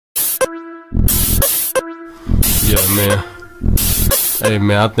Yeah, man. Hey,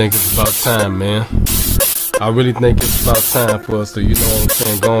 man, I think it's about time, man. I really think it's about time for us to, you know what I'm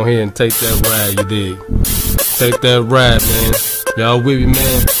saying, go ahead and take that ride, you dig? Take that ride, man. Y'all with me,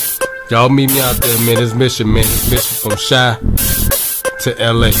 man? Y'all meet me out there, man. This mission, man. This mission from Shy to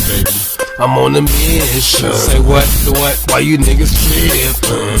LA, baby. I'm on a mission. Say what? The what? Why you niggas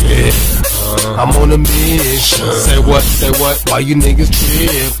trippin'? Yeah. I'm on a mission. Say what? Say what? Why you niggas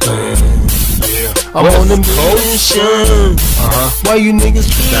trippin'? Yeah. I'm on a mission. Why you niggas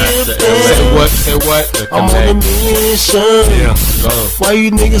trippin'? Say what? Say what? I'm on a mission. Yeah. Why you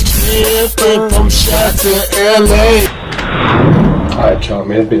niggas trippin'? From Shy to LA. Alright, y'all,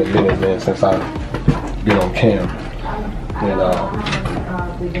 man. It's been a minute, man, since I've been on cam. And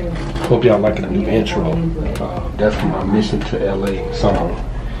hope y'all liking the new intro. That's my mission to LA song.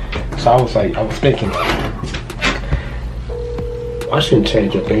 So I was thinking, I shouldn't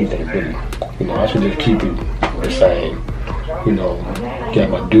change up anything really. You know, I should just keep it the same. You know, got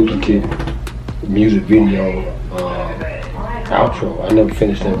my duplicate music video outro. I never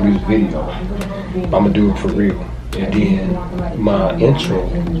finished that music video. I'ma do it for real. And then my intro,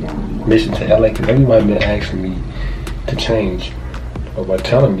 mission to LA, because everybody been asking me to change, or by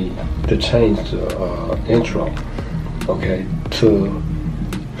telling me to change the intro, okay, to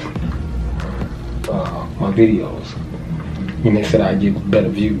my videos. And they said I'd get better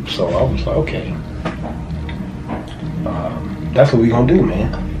views, so I was like, okay, that's what we gonna do,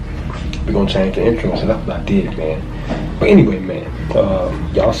 man. We gonna change the intro, so that's what I did, man. But anyway, man,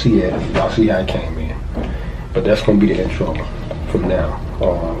 y'all see it, y'all see how it came, man. But that's gonna be the intro from now.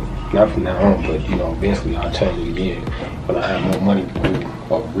 Not from now on, but you know, eventually I'll change it again when I have more money to do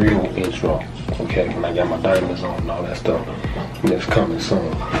a real intro. Okay, when I got my diamonds on and all that stuff, and it's coming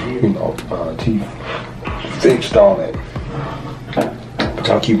soon. You know, teeth fixed, all that. But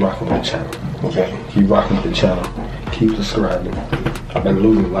y'all keep rocking with the channel. Okay, keep rocking with the channel. Keep subscribing. I've been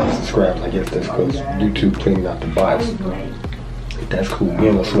losing a lot of subscribers. I guess that's because YouTube cleaning out the bots. That's cool. We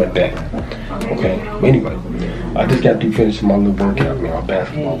ain't gonna sweat that. Okay. But anyway, I just got to finish my little workout, man. My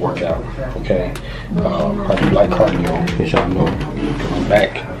basketball workout. Okay. I do like cardio, as y'all know. I'm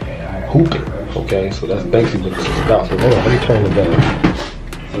back hooping. Okay. So that's basically what this is about. So hold on, let me turn it down.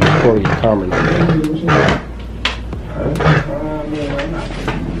 Recording your comments.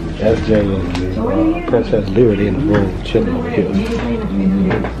 SJ and Princess Lyric in the room chilling over here.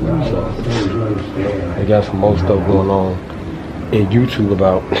 So they got some more stuff going on in YouTube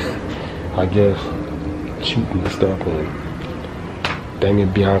about, I guess, cheating and stuff, and Damian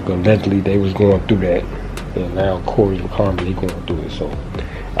and Bianca allegedly they was going through that, and now Corey and Carmen they going through it. So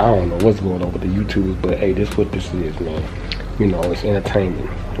I don't know what's going on with the YouTube, but hey, this is what this is, man. You know, it's entertainment.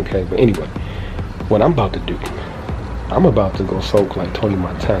 Okay, but anyway, what I'm about to do, I'm about to go soak like Tony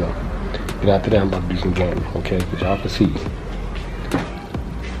Montana, and after that I'm about to do some gaming. Okay, because y'all can see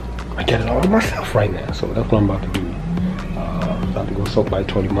I got it all to myself right now, so that's what I'm about to do. About to go soak like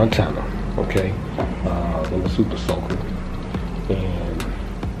Tony Montana, okay, in the Super Soaker, and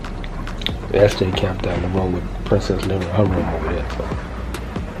SJ camped down the road with Princess living in her room over there.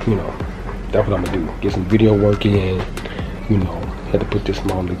 So, you know, that's what I'm gonna do. Get some video work in. You know, had to put this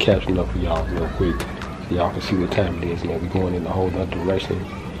small little caption up for y'all real quick, so y'all can see what time it is. Man, we going in a whole other direction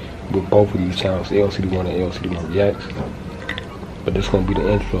with both of these channels, LCDAONE and LCDAONE Reacts. But this gonna be the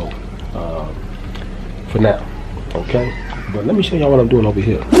intro for now, okay. But let me show y'all what I'm doing over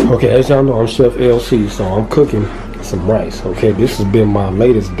here. Okay, as y'all know, I'm Chef LC, so I'm cooking some rice. Okay, this has been my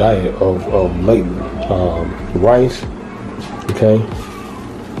latest diet of lately. Rice, okay.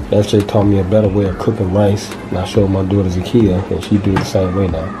 SJ taught me a better way of cooking rice, and I showed my daughter Zakia, and she do it the same way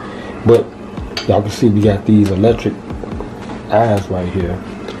now. But y'all can see we got these electric eyes right here,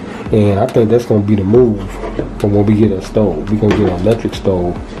 and I think that's gonna be the move for when we get a stove. We're gonna get an electric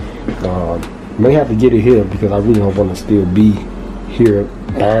stove. May have to get it here because I really don't want to still be here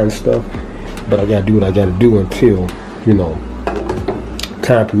buying stuff, but I gotta do what I gotta do until, you know,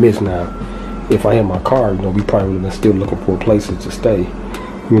 time permits. Now if I had my car, you know, we probably would have been still looking for places to stay,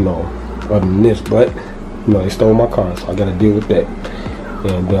 you know, other than this. But you know, they stole my car, so I gotta deal with that.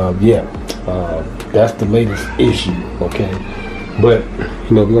 And yeah, that's the latest issue. Okay, but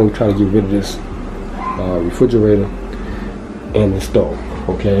you know, we're gonna try to get rid of this refrigerator and the stove.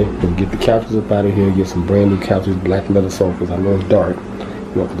 Okay, we'll get the couches up out of here, get some brand new couches, black leather sofas. I know it's dark, you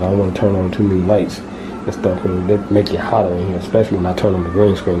know, because I don't want to turn on too many lights and stuff, and they make it hotter in here, especially when I turn on the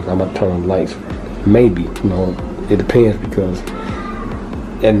green screen. I'm about to turn on the lights. Maybe, you know, it depends, because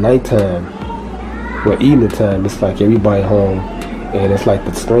at nighttime, well, evening time, it's like everybody home, and it's like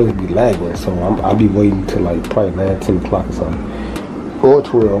the strings be lagging, so I'll be waiting till like probably 9, 10 o'clock or something, or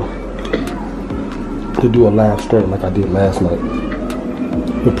 12. to do a live stream like I did last night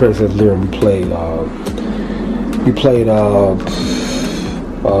with Princess Lyra. We played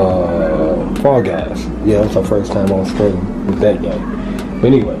Fall Guys. Yeah, that's our first time on stream with that game. But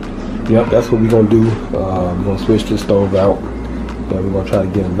anyway, yep, that's what we're gonna do. We're gonna switch this stove out, and we're gonna try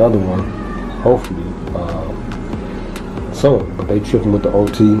to get another one, hopefully soon. But they tripping with the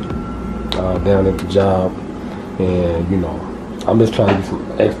OT down at the job, and you know, I'm just trying to get some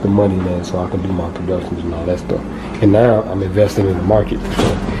extra money, man, so I can do my productions and all that stuff. And now I'm investing in the market,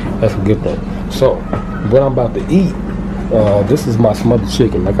 so that's a good thing. So what I'm about to eat, this is my smothered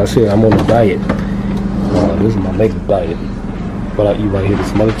chicken. Like I said, I'm on a diet. This is my latest diet. What I eat right here, the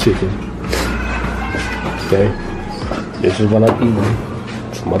smothered chicken. Okay, this is what I'm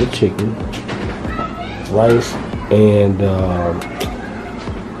eating: smothered chicken, rice, and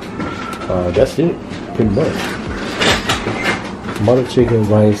that's it, pretty much. Smothered chicken,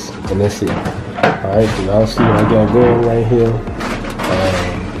 rice, and that's it. Alright, so y'all see what I got going right here.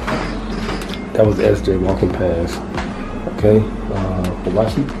 That was SJ walking past. Okay, but while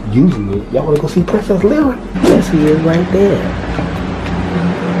she using it, y'all wanna go see Princess Lyra? Yes, he is right there.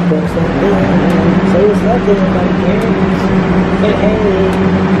 Princess Lyra. Say what's up to everybody, hey, hey.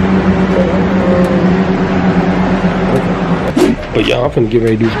 But y'all, I'm finna get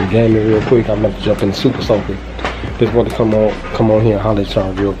ready to do some gaming real quick. I'm about to jump in the Super Soaker. Just want to come on here and holler at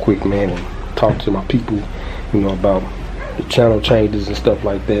y'all real quick, man, and talk to my people, you know, about the channel changes and stuff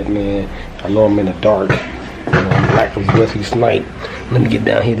like that, man. I know I'm in the dark, you know, I'm black as Wesley Snipe. Let me get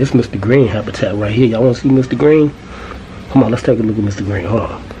down here. This Mr. Green habitat right here. Y'all want to see Mr. Green? Come on, let's take a look at Mr. Green. Hold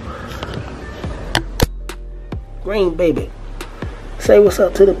on. Green, baby. Say what's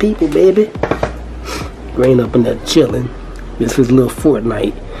up to the people, baby. Green up in there chilling. This is little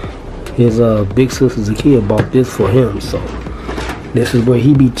Fortnite. His big sister Zakia bought this for him, so this is where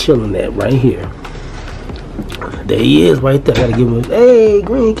he be chilling at right here. There he is right there. Gotta give him a, hey,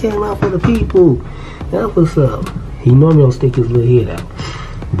 Green came out for the people. That's what's up. He normally don't stick his little head out,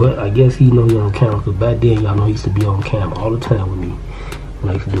 but I guess he know he on camera, because back then y'all know he used to be on camera all the time with me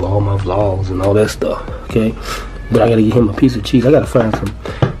when I used to do all my vlogs and all that stuff. Okay, but I gotta give him a piece of cheese. I gotta find some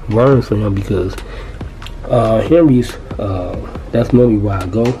worms for him, because Henry's that's normally where I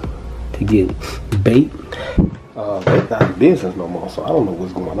go to get bait. They're not in business no more, so I don't know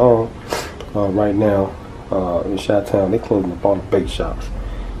what's going on right now in Chi-Town. They closing up all the bait shops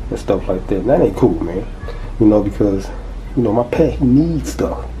and stuff like that. And that ain't cool, man. You know, because you know my pet, he needs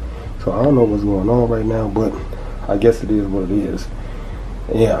stuff. So I don't know what's going on right now, but I guess it is what it is.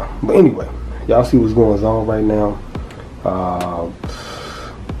 Yeah, but anyway, y'all see what's going on right now.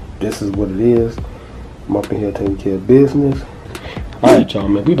 This is what it is. I'm up in here taking care of business. Alright, y'all,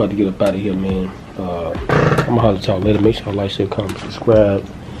 man, we about to get up out of here, man. I'm gonna holler at y'all later. Make sure y'all like, share, comment, subscribe,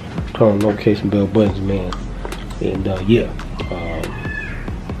 turn on notification bell buttons, man. And yeah,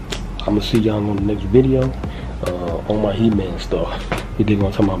 I'm gonna see y'all on the next video on my He-Man stuff. You dig what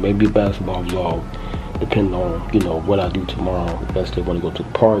I'm talking about? Maybe a basketball vlog, depending on, you know, what I do tomorrow. If I still want to go to the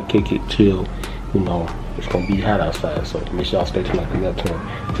park, kick it, chill, you know, it's gonna be hot outside, so make sure y'all stay tuned like that too.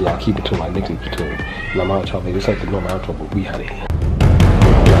 So y'all keep it to like next week too. And I'm out, y'all, man. This ain't the normal outro, but we out of here.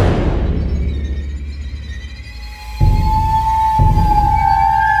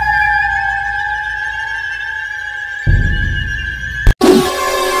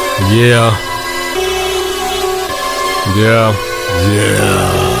 Yeah.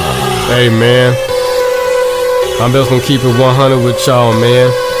 Hey, man, I'm just gonna keep it 100 with y'all, man.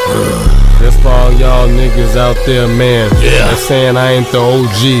 That's for all y'all niggas out there, man. Yeah. They're saying I ain't the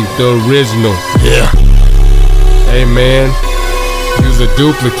OG, the original. Yeah. Hey, man, you's a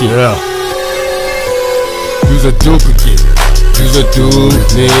duplicate. Yeah. You's a duplicate. You's a dude,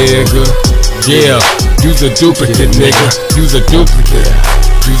 nigga. Yeah. You's a duplicate, nigga. You's a duplicate.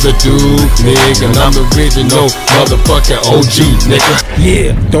 You's a dude, nigga, and I'm the original motherfucking OG, nigga.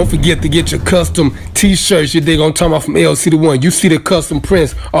 Yeah, don't forget to get your custom t-shirts, you dig what I'm talking about, from LCDAONE. You see the custom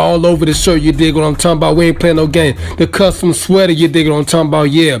prints all over the shirt, you dig what I'm talking about. We ain't playing no game. The custom sweater, you dig what I'm talking about,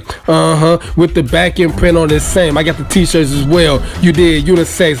 yeah. With the back end print on the same. I got the t-shirts as well. You did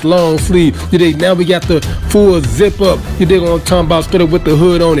unisex, long sleeve. You dig, now we got the full zip up. You dig what I'm talking about, straight up with the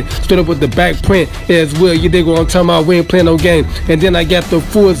hood on it, straight up with the back print as well. You dig what I'm talking about, we ain't playing no game. And then I got the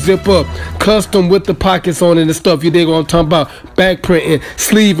full zip up, custom with the pockets on it and stuff. You dig what I'm talking about? Back printing,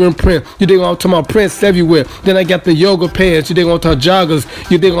 sleeve imprint. You dig what I'm talking about? Prints everywhere. Then I got the yoga pants. You dig what I'm talking about?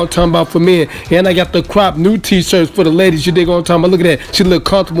 Joggers. You dig what I'm talking about for men. And I got the crop new t-shirts for the ladies. You dig what I'm talking about? Look at that. She look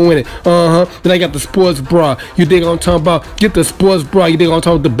comfortable in it. Then I got the sports bra. You dig what I'm talking about? Get the sports bra. You dig what I'm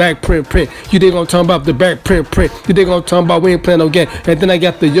talking about? The back print. You dig what I'm talking about? The back print. You dig what I'm talking about? We ain't playing no game. And then I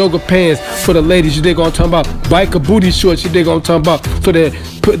got the yoga pants for the ladies. You dig what I'm talking about? Biker booty shorts. You dig what I'm talking about? So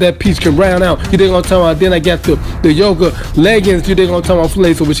that piece can round out. You dig what I'm talking about? Then I got the yoga leggings. You dig what I'm talking about? For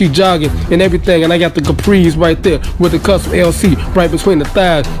ladies. So when she jogging and everything. And I got the capris right there with the custom LC right between the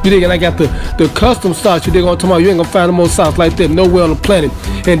thighs. You dig? And I got the custom socks. You dig what I'm talking about? You ain't gonna find no more socks like that nowhere on the planet.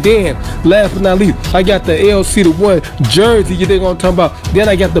 And then last but not least, I got the LCDAONE jersey. You dig what I'm talking about? Then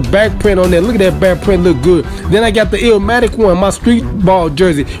I got the back print on there. Look at that back print, look good. Then I got the Illmatic one, my street ball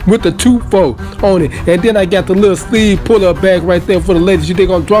jersey with the 2-fold on it. And then I got the little sleeve pull-up bag right there for the ladies. You dig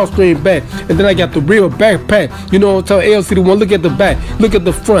on drawstring bag. And then I got the real backpack. You know what I'm talking about? LCDAONE. Look at the back. Look at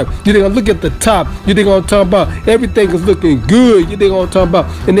the front. You dig on look at the top. You dig what I'm talking about? Everything is looking good. You dig what I'm talking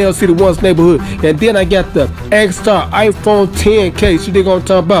about? In LCDAONE's neighborhood. And then I got the X-Star iPhone 10 case. You dig what I'm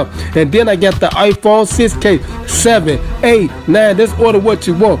talking about? And then I got the iPhone 6 case. 7, 8, 9. Just order what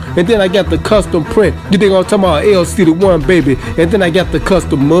you want. And then I got the custom print. You dig what I'm talking about? LCDAONE, baby. And then I got the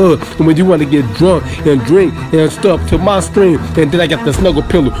custom mug when you want to get drunk and drink and stuff to my stream. And then I got the snuggle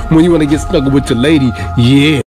pillow when you want to get snuggle with your lady. Yeah.